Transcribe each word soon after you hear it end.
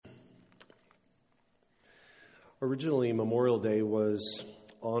Originally, Memorial Day was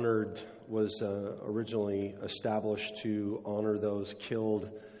originally established to honor those killed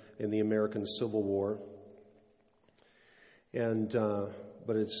in the American Civil War,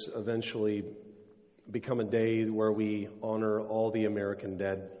 but it's eventually become a day where we honor all the American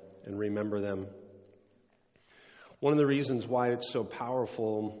dead and remember them. One of the reasons why it's so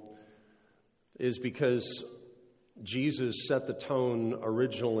powerful is because Jesus set the tone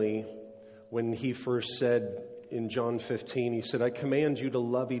originally when he first said in John 15, he said, "I command you to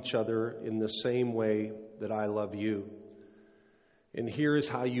love each other in the same way that I love you. And here is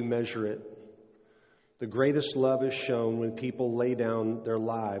how you measure it. The greatest love is shown when people lay down their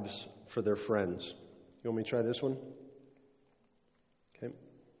lives for their friends." You want me to try this one? Okay.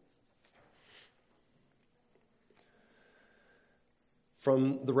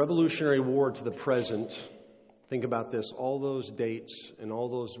 From the Revolutionary War to the present, think about this, all those dates and all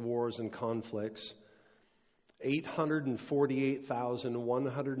those wars and conflicts,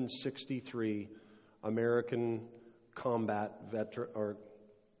 848,163 American combat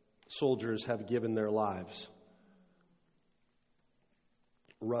soldiers have given their lives.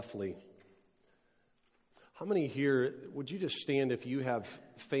 Roughly. How many here, would you just stand if you have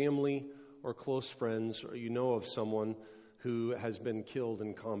family or close friends or you know of someone who has been killed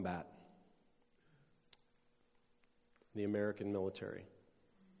in combat? The American military.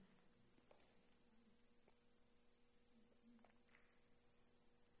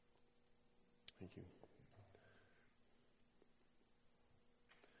 Thank you.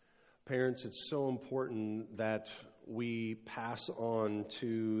 Parents, it's so important that we pass on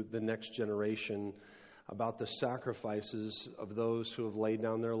to the next generation about the sacrifices of those who have laid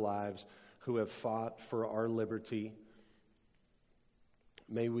down their lives, who have fought for our liberty.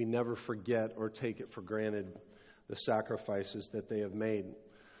 May we never forget or take it for granted the sacrifices that they have made.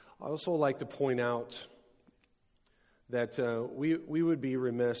 I also like to point out that we would be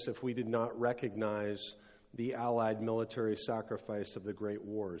remiss if we did not recognize the Allied military sacrifice of the Great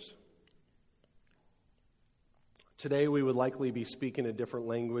Wars. Today we would likely be speaking a different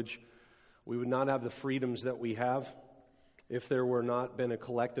language. We would not have the freedoms that we have if there were not been a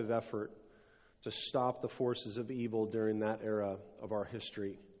collective effort to stop the forces of evil during that era of our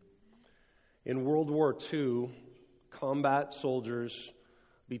history. In World War II, combat soldiers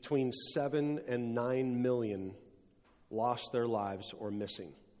between 7 and 9 million lost their lives or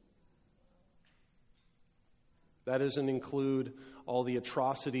missing. That doesn't include all the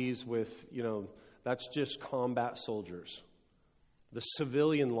atrocities with, that's just combat soldiers. The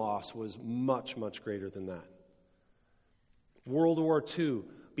civilian loss was much, much greater than that. World War II,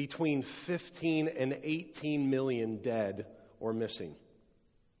 between 15 and 18 million dead or missing.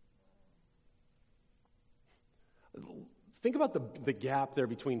 Think about the gap there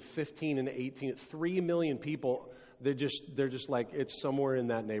between 15 and 18. 3 million people, they're just like, it's somewhere in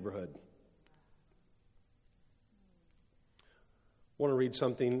that neighborhood. I want to read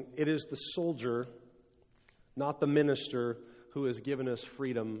something. It is the soldier, not the minister, who has given us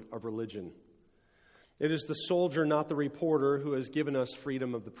freedom of religion. It is the soldier, not the reporter, who has given us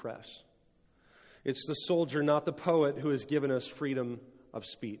freedom of the press. It's the soldier, not the poet, who has given us freedom of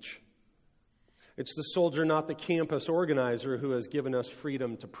speech. It's the soldier, not the campus organizer, who has given us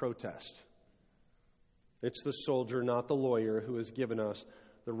freedom to protest. It's the soldier, not the lawyer, who has given us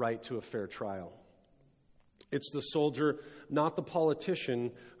the right to a fair trial. It's the soldier, not the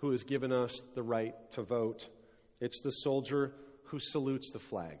politician, who has given us the right to vote. It's the soldier who salutes the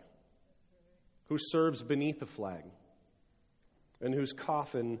flag, who serves beneath the flag, and whose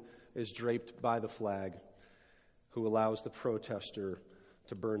coffin is draped by the flag, who allows the protester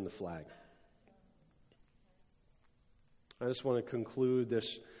to burn the flag. I just want to conclude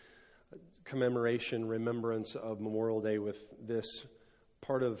this commemoration, remembrance of Memorial Day with this.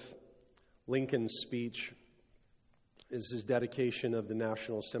 Part of Lincoln's speech is his dedication of the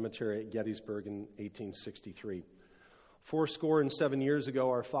National Cemetery at Gettysburg in 1863. 77 years ago,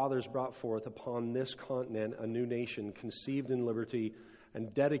 our fathers brought forth upon this continent a new nation conceived in liberty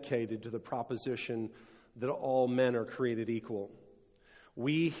and dedicated to the proposition that all men are created equal.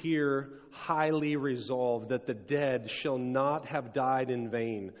 We here highly resolve that the dead shall not have died in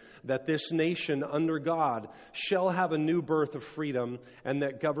vain, that this nation under God shall have a new birth of freedom, and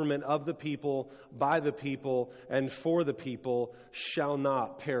that government of the people, by the people, and for the people shall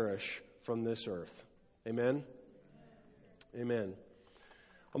not perish from this earth. Amen? Amen.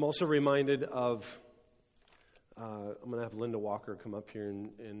 I'm also reminded of, I'm going to have Linda Walker come up here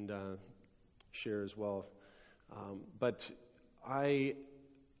and share as well. But I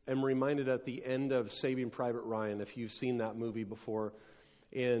am reminded at the end of Saving Private Ryan, if you've seen that movie before,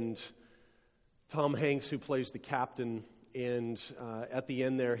 and Tom Hanks, who plays the captain, and at the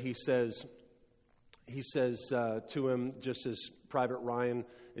end there, he says to him, just as Private Ryan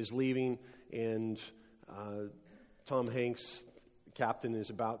is leaving, and Tom Hanks, the captain, is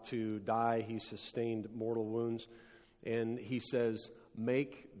about to die. He sustained mortal wounds, and he says,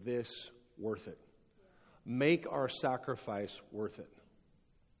 "Make this worth it. Make our sacrifice worth it."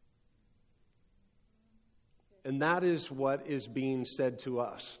 And that is what is being said to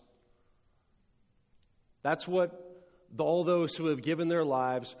us. That's what all those who have given their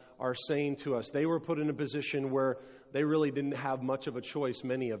lives are saying to us. They were put in a position where they really didn't have much of a choice,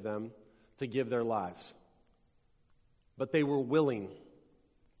 many of them, to give their lives. But they were willing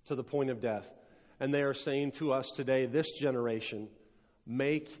to the point of death. And they are saying to us today, this generation,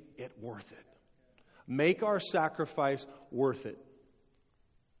 make it worth it. Make our sacrifice worth it.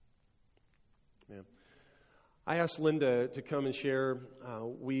 Yeah. I asked Linda to come and share.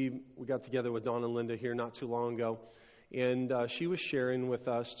 We got together with Don and Linda here not too long ago, and she was sharing with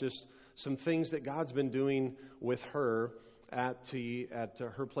us just some things that God's been doing with her at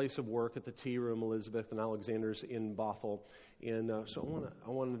her place of work at the Tea Room, Elizabeth and Alexander's in Bothell. And so I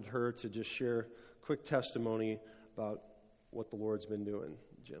wanted her to just share a quick testimony about what the Lord's been doing.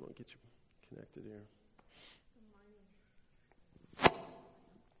 Jen, I'll get you connected here.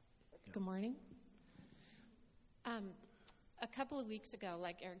 Good morning. A couple of weeks ago,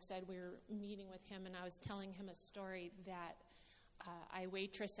 like Eric said, we were meeting with him, and I was telling him a story that I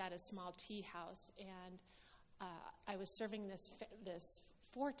waitress at a small tea house, and I was serving this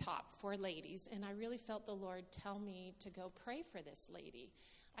four ladies, and I really felt the Lord tell me to go pray for this lady.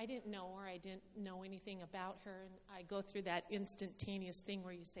 I didn't know her. I didn't know anything about her, and I go through that instantaneous thing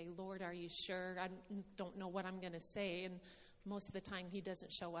where you say, "Lord, are you sure? I don't know what I'm going to say," and most of the time, he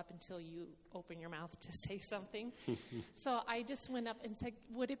doesn't show up until you open your mouth to say something. So I just went up and said,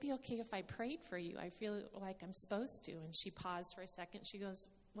 "Would it be okay if I prayed for you? I feel like I'm supposed to." And she paused for a second. She goes,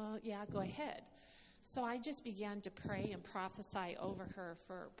 "Well, yeah, go ahead." So I just began to pray and prophesy over her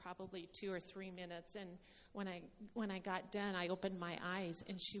for probably 2 or 3 minutes. And when I got done, I opened my eyes,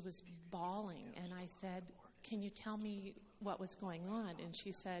 and she was bawling. And I said, "Can you tell me what was going on?" And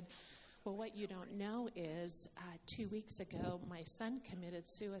she said, "Well, what you don't know is 2 weeks ago, my son committed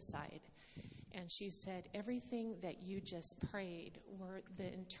suicide." And she said, "Everything that you just prayed were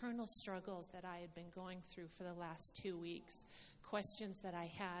the internal struggles that I had been going through for the last 2 weeks. Questions that I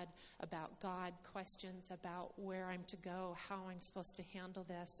had about God, questions about where I'm to go, how I'm supposed to handle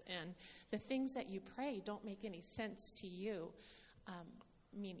this. And the things that you pray don't make any sense to you."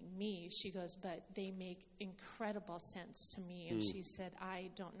 Meaning me. She goes, "But they make incredible sense to me." And she said, "I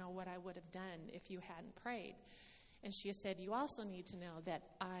don't know what I would have done if you hadn't prayed." And she said, "You also need to know that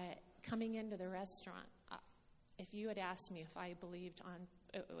coming into the restaurant, if you had asked me if I believed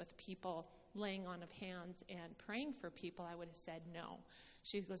with people laying on of hands and praying for people, I would have said no."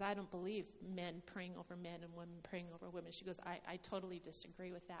 She goes, "I don't believe men praying over men and women praying over women." She goes, I totally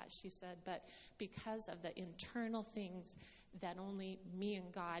disagree with that." She said, "But because of the internal things that only me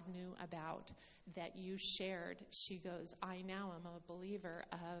and God knew about that you shared," she goes, "I now am a believer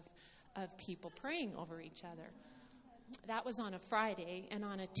of people praying over each other." That was on a Friday, and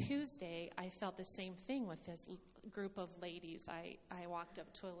on a Tuesday, I felt the same thing with this group of ladies. I walked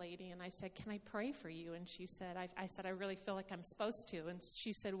up to a lady, and I said, "Can I pray for you?" And she said, I said, "I really feel like I'm supposed to." And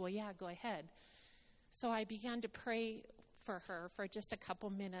she said, "Well, yeah, go ahead." So I began to pray for her for just a couple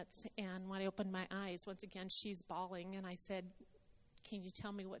minutes, and when I opened my eyes, once again, she's bawling, and I said, "Can you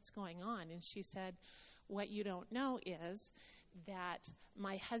tell me what's going on?" And she said, "What you don't know is that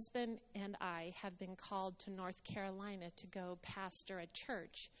my husband and I have been called to North Carolina to go pastor a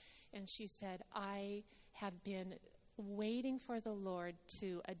church." And she said, "I have been waiting for the Lord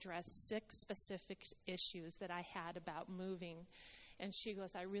to address 6 specific issues that I had about moving." And she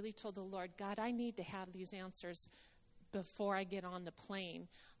goes, "I really told the Lord, God, I need to have these answers before I get on the plane."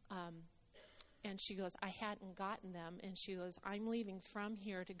 And she goes, "I hadn't gotten them." And she goes, "I'm leaving from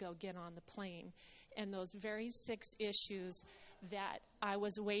here to go get on the plane." And those very 6 issues that I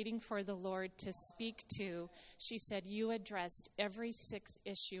was waiting for the Lord to speak to, she said, "You addressed every 6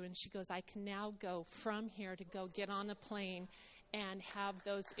 issue." And she goes, "I can now go from here to go get on the plane and have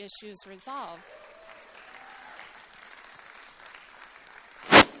those issues resolved."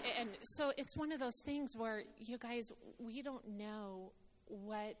 And so it's one of those things where, you guys, we don't know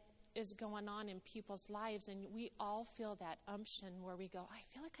what is going on in people's lives, and we all feel that unction where we go, "I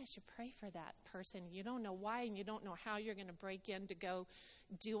feel like I should pray for that person." You don't know why, and you don't know how you're going to break in to go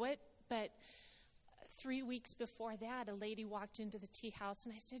do it. But 3 weeks before that, a lady walked into the tea house,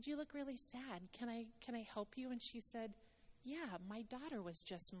 and I said, "You look really sad. Can I help you?" And she said, "Yeah, my daughter was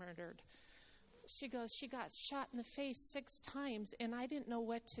just murdered." she goes, she got shot in the face 6 times, and I didn't know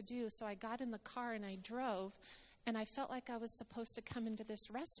what to do. So I got in the car and I drove, and I felt like I was supposed to come into this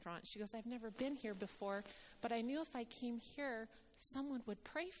restaurant. She goes, I've never been here before, but I knew if I came here, someone would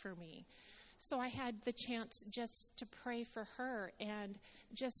pray for me. So I had the chance just to pray for her and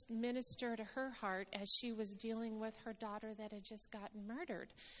just minister to her heart as she was dealing with her daughter that had just gotten murdered.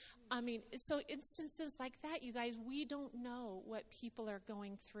 I mean, so instances like that, you guys, we don't know what people are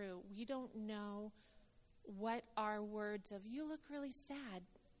going through. We don't know what our words of, you look really sad,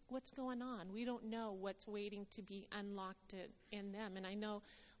 what's going on? We don't know what's waiting to be unlocked in them. And I know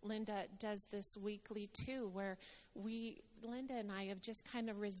Linda does this weekly too, where Linda and I have just kind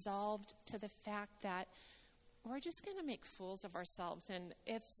of resolved to the fact that we're just going to make fools of ourselves. And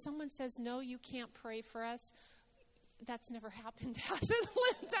if someone says, no, you can't pray for us, that's never happened, has it,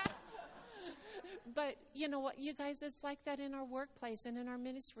 Linda? But you know what, you guys, it's like that in our workplace and in our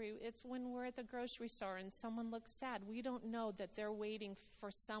ministry. It's when we're at the grocery store and someone looks sad. We don't know that they're waiting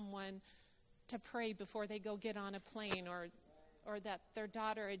for someone to pray before they go get on a plane, or that their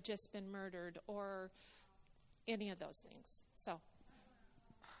daughter had just been murdered, or any of those things. So.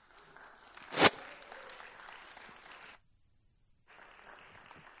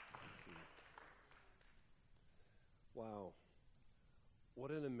 Wow.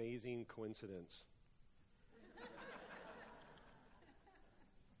 What an amazing coincidence.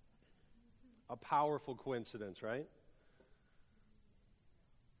 A powerful coincidence, right?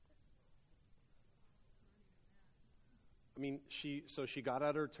 I mean, she got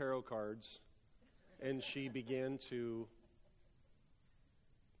out her tarot cards and she began to,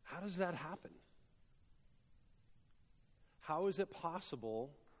 how does that happen? How is it possible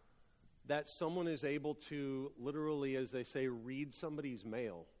that someone is able to literally, as they say, read somebody's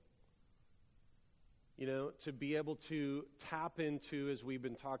mail? You know, to be able to tap into, as we've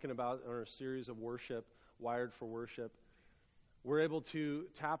been talking about in our series of worship, Wired for Worship, we're able to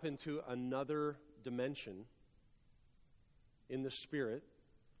tap into another dimension in the Spirit,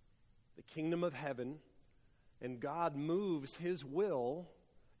 the kingdom of heaven, and God moves His will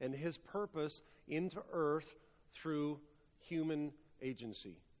and His purpose into earth through human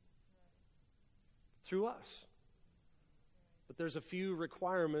agency. Through us. But there's a few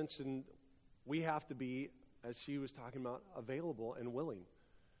requirements, and we have to be, as she was talking about, available and willing.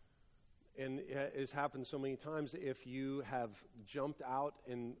 And it has happened so many times. If you have jumped out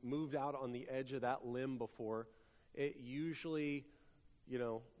and moved out on the edge of that limb before, it usually,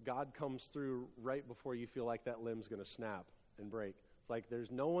 God comes through right before you feel like that limb's going to snap and break. It's like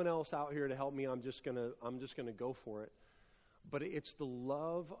there's no one else out here to help me. I'm just gonna go for it. But it's the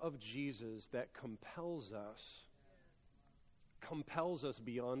love of Jesus that compels us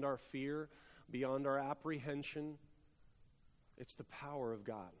beyond our fear, beyond our apprehension. It's the power of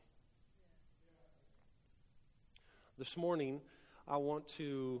God. This morning, I want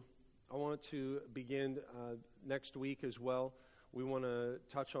to begin next week as well. We want to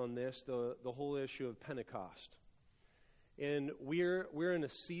touch on this, the whole issue of Pentecost. And we're in a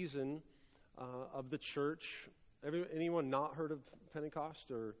season of the church. Anyone not heard of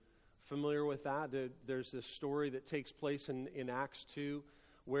Pentecost or familiar with that? There's this story that takes place in Acts 2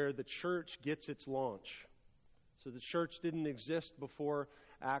 where the church gets its launch. So the church didn't exist before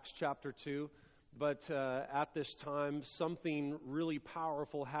Acts chapter 2, but at this time something really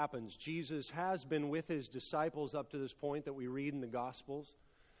powerful happens. Jesus has been with His disciples up to this point that we read in the Gospels,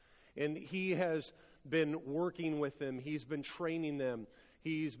 and He has been working with them. He's been training them.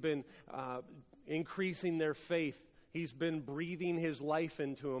 He's been increasing their faith. He's been breathing His life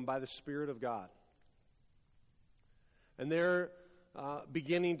into them by the Spirit of God. And they're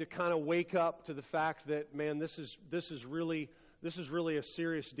beginning to kind of wake up to the fact that, man, this is really a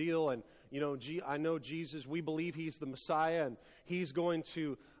serious deal. And I know Jesus. We believe He's the Messiah, and He's going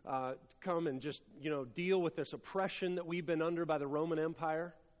to come and just deal with this oppression that we've been under by the Roman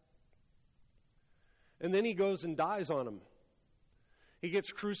Empire. And then He goes and dies on them. He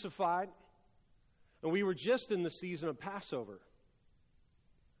gets crucified. And we were just in the season of Passover.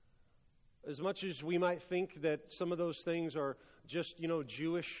 As much as we might think that some of those things are just,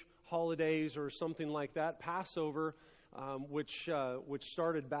 Jewish holidays or something like that, Passover, which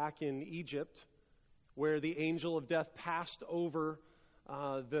started back in Egypt, where the angel of death passed over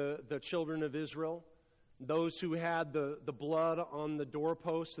the children of Israel, those who had the blood on the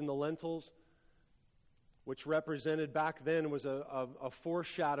doorposts and the lintels, which represented back then was a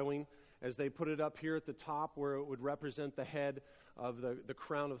foreshadowing, as they put it up here at the top, where it would represent the head of the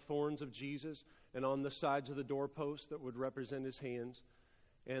crown of thorns of Jesus, and on the sides of the doorpost that would represent His hands,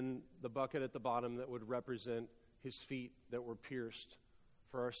 and the bucket at the bottom that would represent His feet that were pierced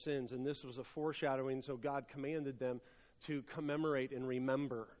for our sins. And this was a foreshadowing, so God commanded them to commemorate and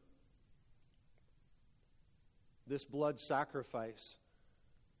remember this blood sacrifice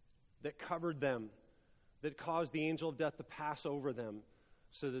that covered them, that caused the angel of death to pass over them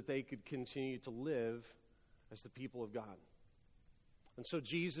so that they could continue to live as the people of God. And so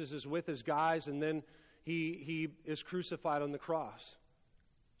Jesus is with his guys, and then he is crucified on the cross.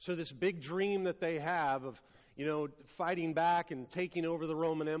 So this big dream that they have of, fighting back and taking over the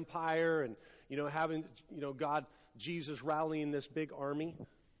Roman Empire and, having, Jesus rallying this big army,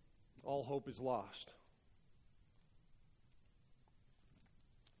 all hope is lost.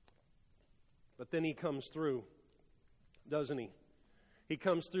 But then he comes through, doesn't he? He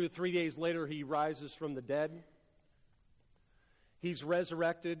comes through. 3 days later, he rises from the dead. He's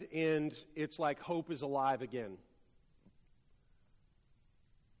resurrected, and it's like hope is alive again.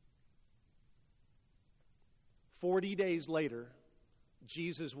 "40 days later,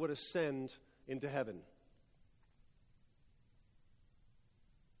 Jesus would ascend into heaven.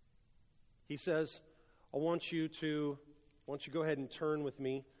 He says, I want you to go ahead and turn with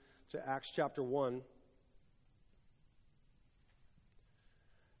me to Acts chapter 1.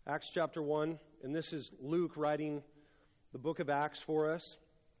 Acts chapter 1, and this is Luke writing the book of Acts for us.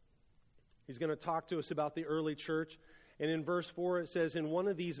 He's going to talk to us about the early church. And in verse 4 it says, in one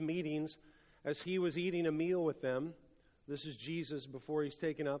of these meetings, as he was eating a meal with them, this is Jesus before he's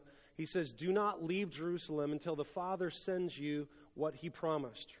taken up, he says, do not leave Jerusalem until the Father sends you what he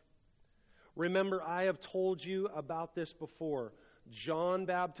promised. Remember, I have told you about this before. John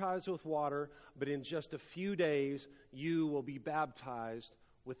baptized with water, but in just a few days you will be baptized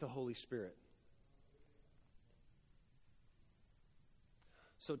with the Holy Spirit.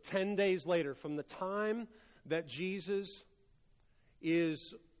 So 10 days later, from the time that Jesus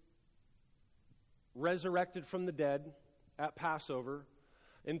is resurrected from the dead at Passover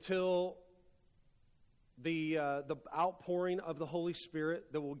until the outpouring of the Holy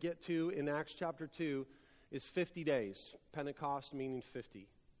Spirit that we'll get to in Acts chapter 2 is 50 days. Pentecost meaning 50.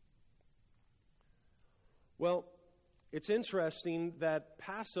 Well, it's interesting that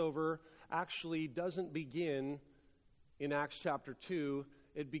Passover actually doesn't begin in Acts chapter 2.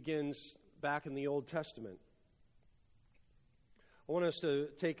 It begins back in the Old Testament. I want us to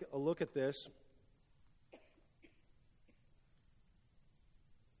take a look at this.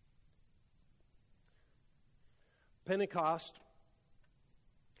 Pentecost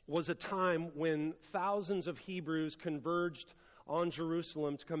was a time when thousands of Hebrews converged on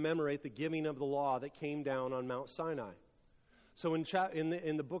Jerusalem to commemorate the giving of the law that came down on Mount Sinai. So in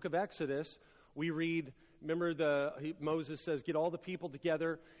the book of Exodus, we read, remember Moses says, get all the people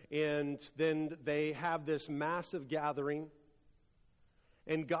together, and then they have this massive gathering,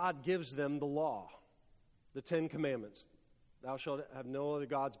 and God gives them the law, the 10 Commandments. Thou shalt have no other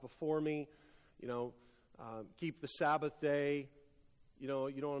gods before me, keep the Sabbath day. You know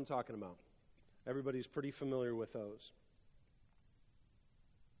what I'm talking about. Everybody's pretty familiar with those.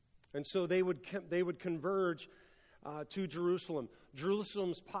 And so they would converge to Jerusalem.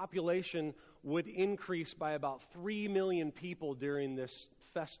 Jerusalem's population would increase by about 3 million people during this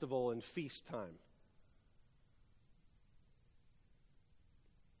festival and feast time.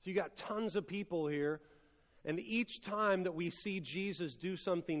 So you got tons of people here, and each time that we see Jesus do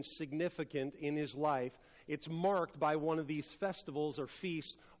something significant in his life, it's marked by one of these festivals or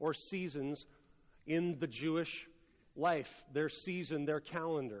feasts or seasons in the Jewish life, their season, their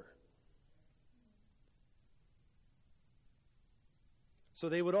calendar. So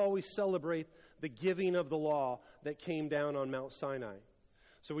they would always celebrate the giving of the law that came down on Mount Sinai.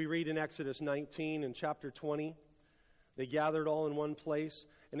 So we read in Exodus 19 and chapter 20, they gathered all in one place,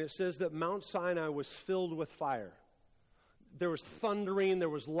 and it says that Mount Sinai was filled with fire. There was thundering, there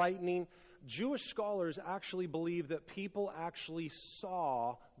was lightning. Jewish scholars actually believe that people actually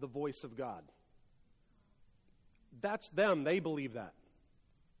saw the voice of God. That's them. They believe that.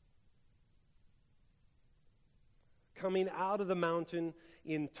 Coming out of the mountain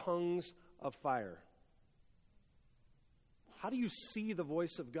in tongues of fire. How do you see the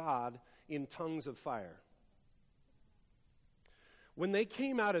voice of God in tongues of fire? When they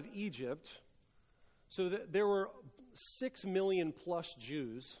came out of Egypt, so there were 6 million plus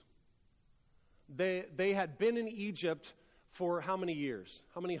Jews. They had been in Egypt for how many years?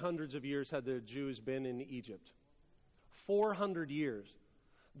 How many hundreds of years had the Jews been in Egypt? 400 years.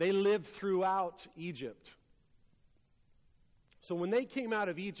 They lived throughout Egypt. So when they came out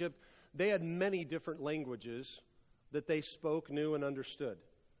of Egypt, they had many different languages that they spoke, knew, and understood.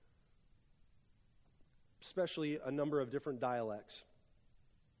 Especially a number of different dialects.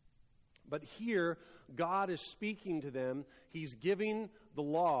 But here, God is speaking to them. He's giving the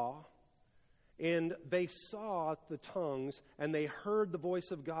law. And they saw the tongues, and they heard the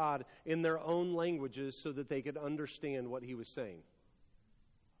voice of God in their own languages so that they could understand what He was saying.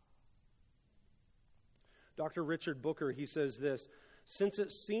 Dr. Richard Booker, he says this, "Since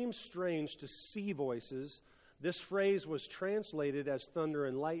it seems strange to see voices, this phrase was translated as thunder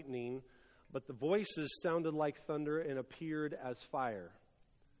and lightning, but the voices sounded like thunder and appeared as fire."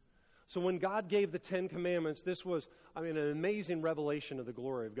 So when God gave the Ten Commandments, this was, an amazing revelation of the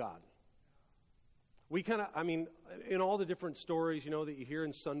glory of God. We kind of, in all the different stories, that you hear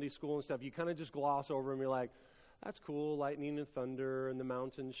in Sunday school and stuff, you kind of just gloss over them. You're like, that's cool, lightning and thunder and the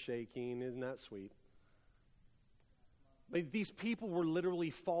mountains shaking. Isn't that sweet? But these people were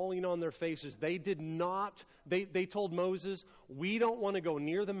literally falling on their faces. They did not, they told Moses, we don't want to go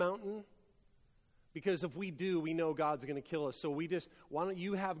near the mountain because if we do, we know God's going to kill us. So why don't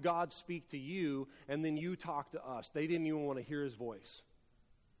you have God speak to you and then you talk to us? They didn't even want to hear His voice.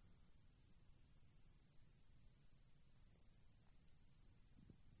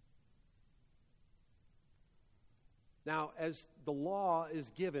 Now, as the law is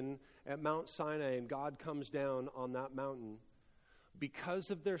given at Mount Sinai and God comes down on that mountain,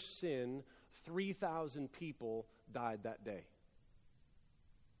 because of their sin, 3,000 people died that day.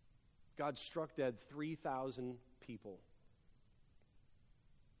 God struck dead 3,000 people.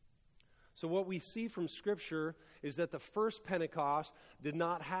 So what we see from Scripture is that the first Pentecost did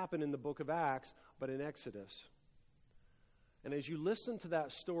not happen in the book of Acts, but in Exodus. And as you listen to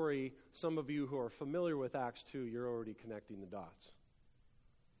that story, some of you who are familiar with Acts 2, you're already connecting the dots.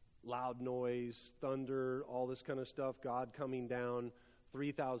 Loud noise, thunder, all this kind of stuff, God coming down,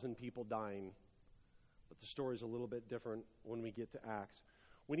 3,000 people dying. But the story's a little bit different when we get to Acts.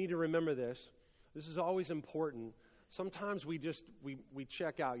 We need to remember this. This is always important. Sometimes we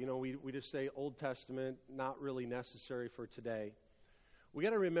check out, we just say Old Testament, not really necessary for today. We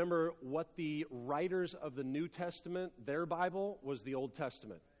got to remember what the writers of the New Testament, their Bible, was the Old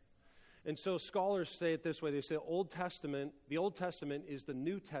Testament. And so scholars say it this way. They say the Old Testament is the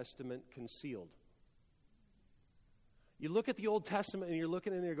New Testament concealed. You look at the Old Testament and you're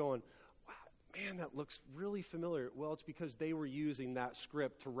looking in there going, wow, man, that looks really familiar. Well, it's because they were using that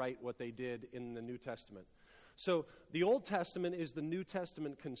script to write what they did in the New Testament. So the Old Testament is the New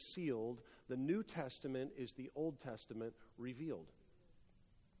Testament concealed. The New Testament is the Old Testament revealed.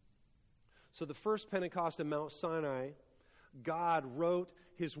 So the first Pentecost at Mount Sinai, God wrote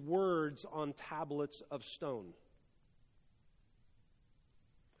His words on tablets of stone.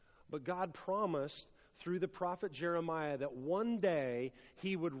 But God promised through the prophet Jeremiah that one day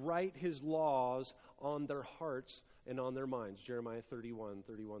He would write His laws on their hearts and on their minds. Jeremiah 31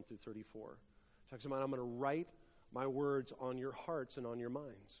 through 34. Talks about, I'm going to write my words on your hearts and on your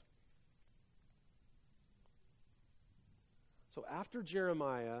minds. So after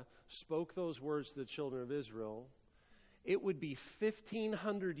Jeremiah spoke those words to the children of Israel, it would be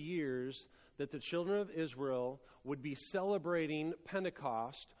 1,500 years that the children of Israel would be celebrating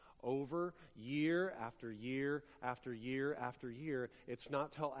Pentecost over year after year after year after year. It's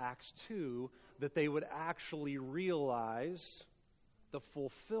not till Acts 2 that they would actually realize the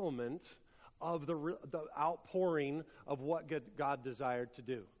fulfillment of the outpouring of what God desired to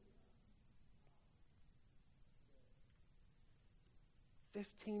do.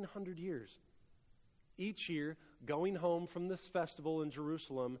 1,500 years. Each year, going home from this festival in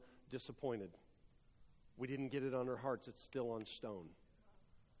Jerusalem, disappointed. We didn't get it on our hearts. It's still on stone.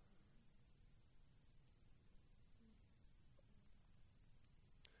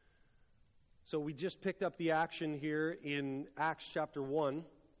 So we just picked up the action here in Acts chapter 1.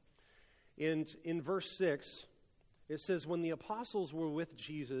 And in verse 6, it says, when the apostles were with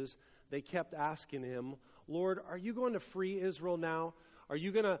Jesus, they kept asking Him, Lord, are you going to free Israel now? Are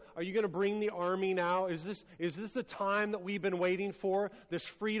you gonna bring the army now? Is this the time that we've been waiting for? This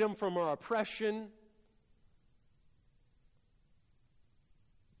freedom from our oppression?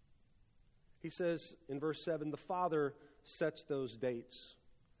 He says in verse 7, the Father sets those dates,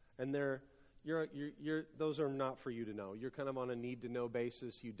 and those are not for you to know. You're kind of on a need-to-know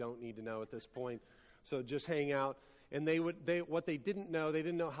basis. You don't need to know at this point, so just hang out. And what they didn't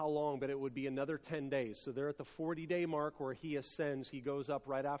know how long, but it would be another 10 days. So they're at the 40-day mark where He ascends. He goes up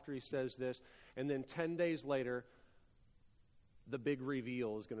right after He says this. And then 10 days later, the big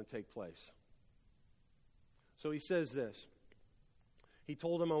reveal is going to take place. So He says this. He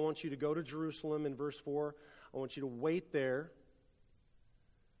told them, I want you to go to Jerusalem in verse 4. I want you to wait there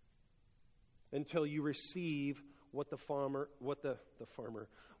until you receive what the Father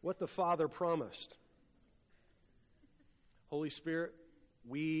promised. Holy Spirit,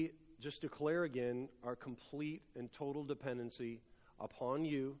 we just declare again our complete and total dependency upon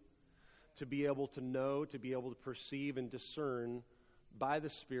you to be able to know, to be able to perceive and discern by the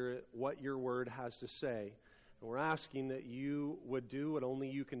Spirit what your word has to say. And we're asking that you would do what only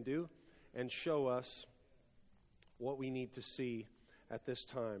you can do and show us what we need to see at this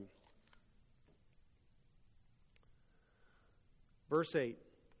time. Verse 8,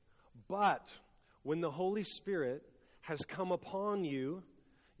 but when the Holy Spirit has come upon you,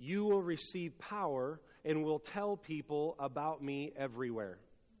 you will receive power and will tell people about me everywhere.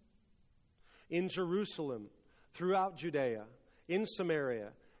 In Jerusalem, throughout Judea, in Samaria,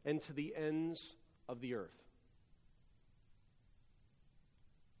 and to the ends of the earth.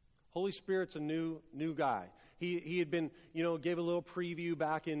 Holy Spirit's a new guy. He had been, gave a little preview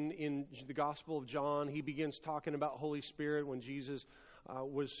back in the Gospel of John. He begins talking about Holy Spirit when Jesus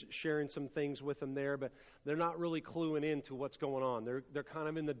was sharing some things with them there, but they're not really cluing into what's going on. They're kind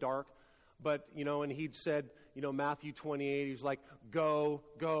of in the dark. But, and he'd said, Matthew 28, he's like, go,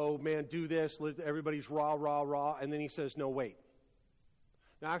 man, do this. Everybody's rah, rah, rah. And then he says, no, wait.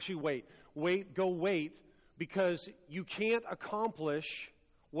 Now, actually, wait, because you can't accomplish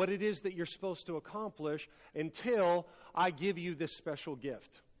what it is that you're supposed to accomplish until I give you this special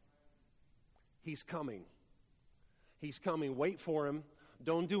gift. He's coming. He's coming. Wait for him.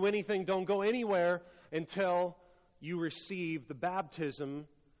 Don't do anything. Don't go anywhere until you receive the baptism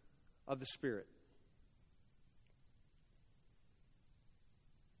of the Spirit.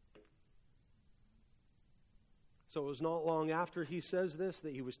 So it was not long after he says this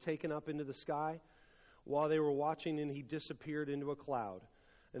that he was taken up into the sky. While they were watching, and he disappeared into a cloud.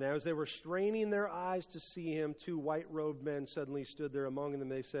 And as they were straining their eyes to see him, two white-robed men suddenly stood there among them.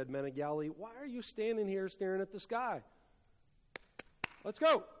 They said, Men of Galilee, why are you standing here staring at the sky? Let's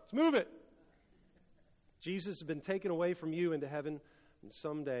go. Let's move it. Jesus has been taken away from you into heaven, and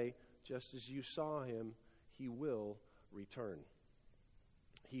someday, just as you saw him, he will return.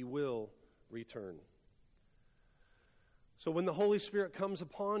 He will return. So when the Holy Spirit comes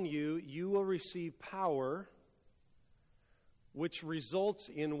upon you, you will receive power, which results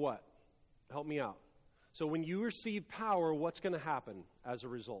in what? Help me out. So when you receive power, what's going to happen as a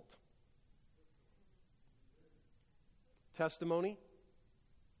result? Testimony?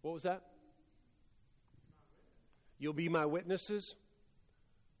 What was that? You'll be my witnesses.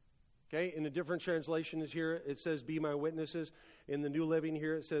 Okay, in a different translation is here, it says, be my witnesses. In the New Living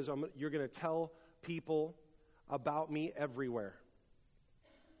here, it says, you're going to tell people about me everywhere.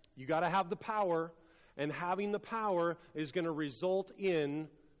 You got to have the power, and having the power is going to result in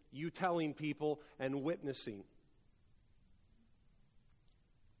you telling people and witnessing.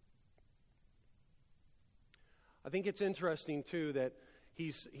 I think it's interesting, too, that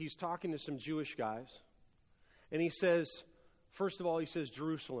he's talking to some Jewish guys, and he says, first of all, he says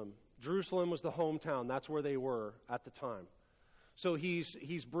Jerusalem. Jerusalem was the hometown. That's where they were at the time. So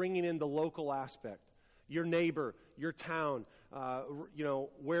he's bringing in the local aspect. Your neighbor, your town,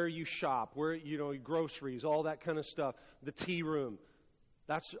 where you shop, where, groceries, all that kind of stuff. The tea room.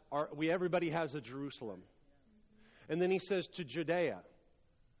 Everybody has a Jerusalem. And then he says to Judea.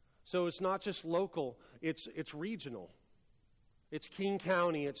 So it's not just local, it's regional. It's King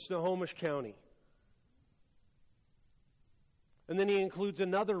County, it's Snohomish County. And then he includes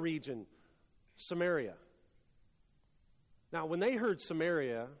another region, Samaria. Now, when they heard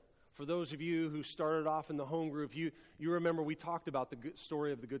Samaria, for those of you who started off in the home group, you remember we talked about the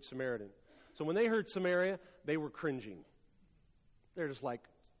story of the Good Samaritan. So when they heard Samaria, they were cringing. They're just like,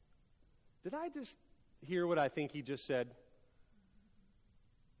 did I just hear what I think he just said?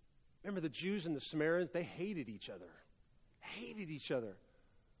 Remember the Jews and the Samaritans, they hated each other.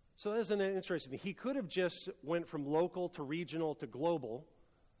 So isn't it interesting? He could have just went from local to regional to global,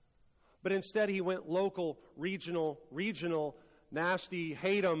 but instead he went local, regional, nasty,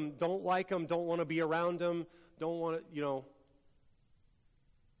 hate them, don't like them, don't want to be around them, don't want to,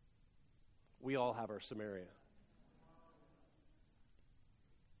 We all have our Samaria.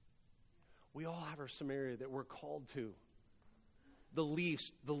 We all have our Samaria that we're called to. The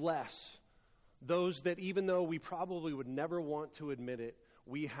least, the less. Those that even though we probably would never want to admit it,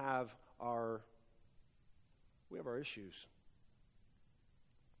 we have our issues.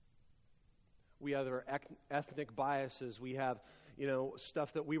 We have our ethnic biases. We have,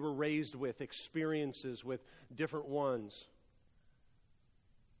 stuff that we were raised with, experiences with different ones.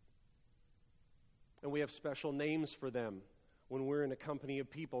 And we have special names for them. When we're in a company of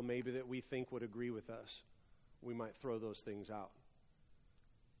people maybe that we think would agree with us, we might throw those things out.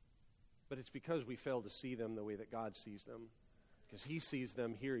 But it's because we fail to see them the way that God sees them. Because he sees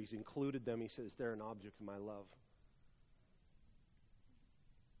them here. He's included them. He says, they're an object of my love.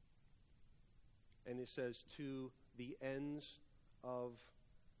 And it says, to the ends of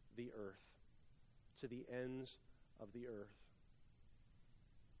the earth. To the ends of the earth.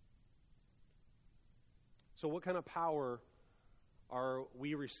 So what kind of power are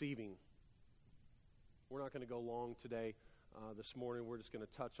we receiving? We're not going to go long today. This morning we're just going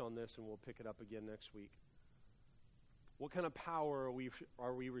to touch on this and we'll pick it up again next week. What kind of power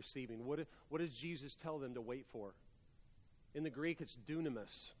are we receiving? What does Jesus tell them to wait for? In the Greek, it's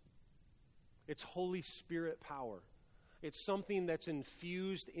dunamis. It's Holy Spirit power. It's something that's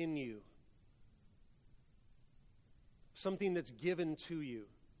infused in you. Something that's given to you.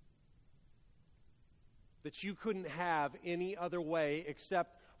 That you couldn't have any other way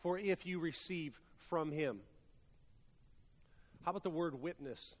except for if you receive from Him. How about the word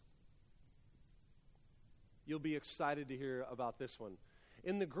witness? You'll be excited to hear about this one.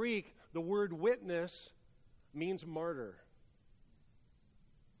 In the Greek, the word witness means martyr.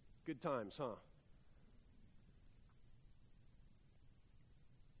 Good times, huh?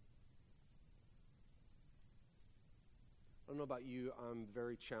 I don't know about you, I'm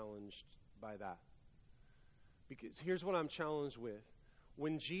very challenged by that. Because here's what I'm challenged with.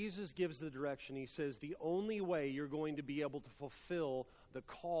 When Jesus gives the direction, He says, the only way you're going to be able to fulfill the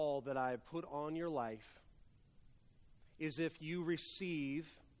call that I have put on your life is if you receive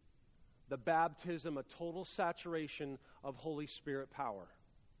the baptism, a total saturation of Holy Spirit power.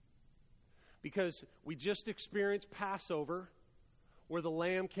 Because we just experienced Passover, where the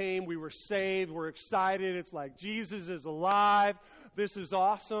Lamb came, we were saved, we're excited, it's like Jesus is alive, this is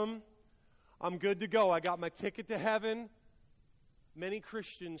awesome, I'm good to go, I got my ticket to heaven. Many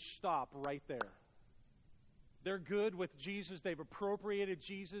Christians stop right there. They're good with Jesus, they've appropriated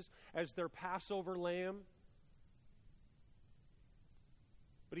Jesus as their Passover lamb.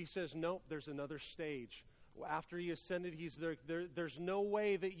 But He says, nope, there's another stage. After He ascended, He's there. There's no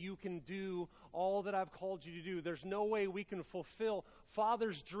way that you can do all that I've called you to do. There's no way we can fulfill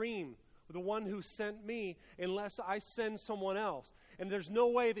Father's dream, the one who sent me, unless I send someone else. And there's no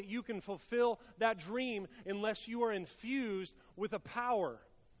way that you can fulfill that dream unless you are infused with a power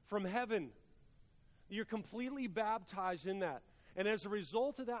from heaven. You're completely baptized in that. And as a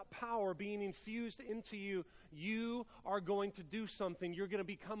result of that power being infused into you, you are going to do something. You're going to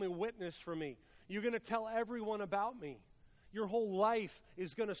become a witness for me. You're going to tell everyone about me. Your whole life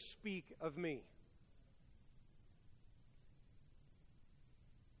is going to speak of me.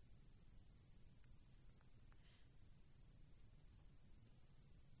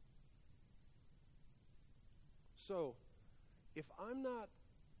 So, if I'm not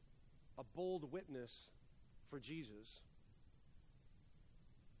a bold witness for Jesus,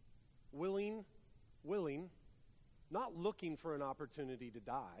 willing, not looking for an opportunity to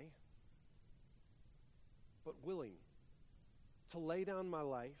die, but willing to lay down my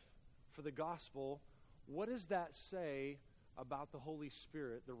life for the gospel, what does that say about the Holy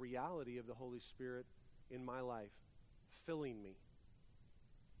Spirit, the reality of the Holy Spirit in my life, filling me,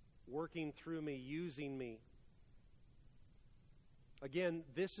 working through me, using me? Again,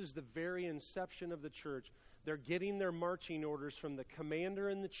 this is the very inception of the church. They're getting their marching orders from the commander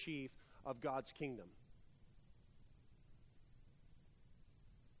and the chief of God's kingdom.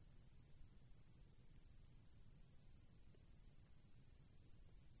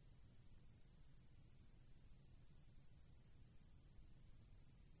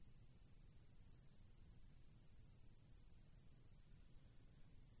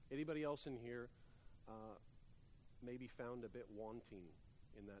 Anybody else in here maybe found a bit wanting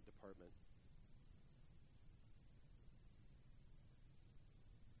in that department?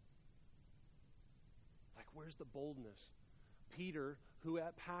 Like, where's the boldness? Peter, who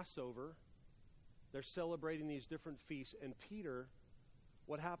at Passover, they're celebrating these different feasts, and Peter,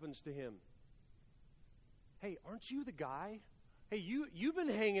 what happens to him? Hey, aren't you the guy? Hey, you've been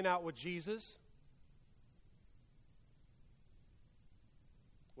hanging out with Jesus.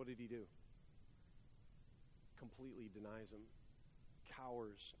 What did he do? Completely denies him,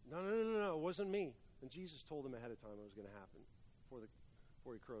 cowers. No, it wasn't me. And Jesus told him ahead of time it was going to happen.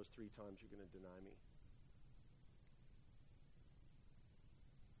 Before he crows 3 times, you're going to deny me.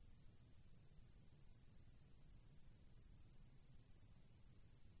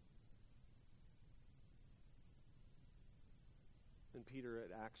 And Peter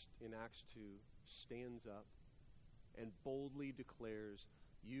in Acts 2 stands up and boldly declares,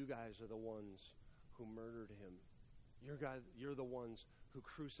 you guys are the ones who murdered him. You're the ones who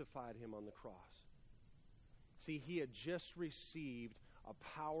crucified him on the cross. See, he had just received a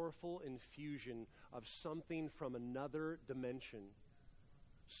powerful infusion of something from another dimension.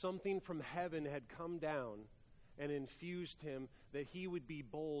 Something from heaven had come down and infused him that he would be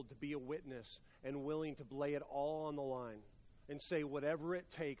bold to be a witness and willing to lay it all on the line and say, whatever it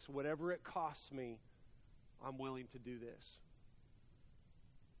takes, whatever it costs me, I'm willing to do this.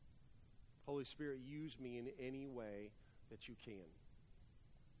 Holy Spirit, use me in any way that you can.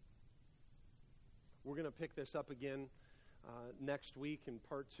 We're going to pick this up again next week in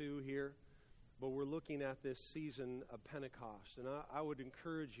part 2 here, but we're looking at this season of Pentecost. And I would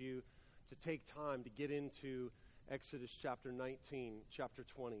encourage you to take time to get into Exodus chapter 19, chapter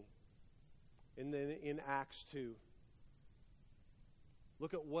 20, and then in Acts 2.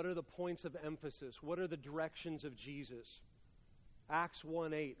 Look at what are the points of emphasis. What are the directions of Jesus? Acts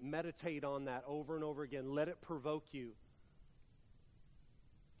 1:8. Meditate on that over and over again. Let it provoke you.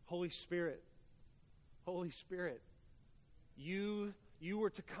 Holy Spirit, you were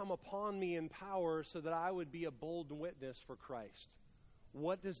to come upon me in power so that I would be a bold witness for Christ.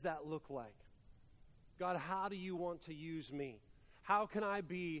 What does that look like? God, how do you want to use me? How can I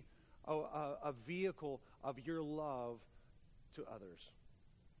be a vehicle of your love to others?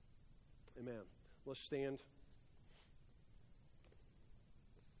 Amen. Let's stand.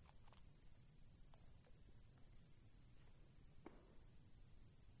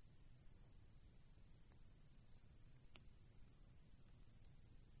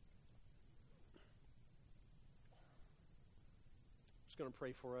 I'm just going to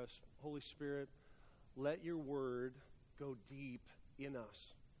pray for us. Holy Spirit, let your word go deep in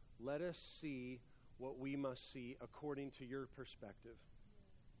us. Let us see what we must see according to your perspective.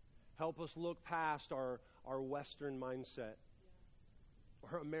 Help us look past our Western mindset,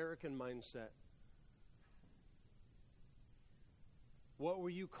 our American mindset. What were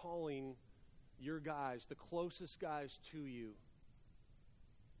you calling your guys, the closest guys to you,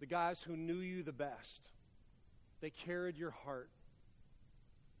 the guys who knew you the best? They carried your heart.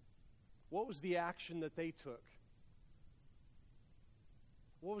 What was the action that they took?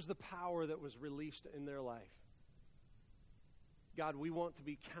 What was the power that was released in their life? God, we want to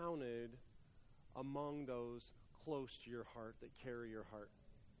be counted among those close to your heart, that carry your heart.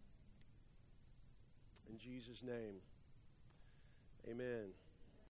 In Jesus' name, amen.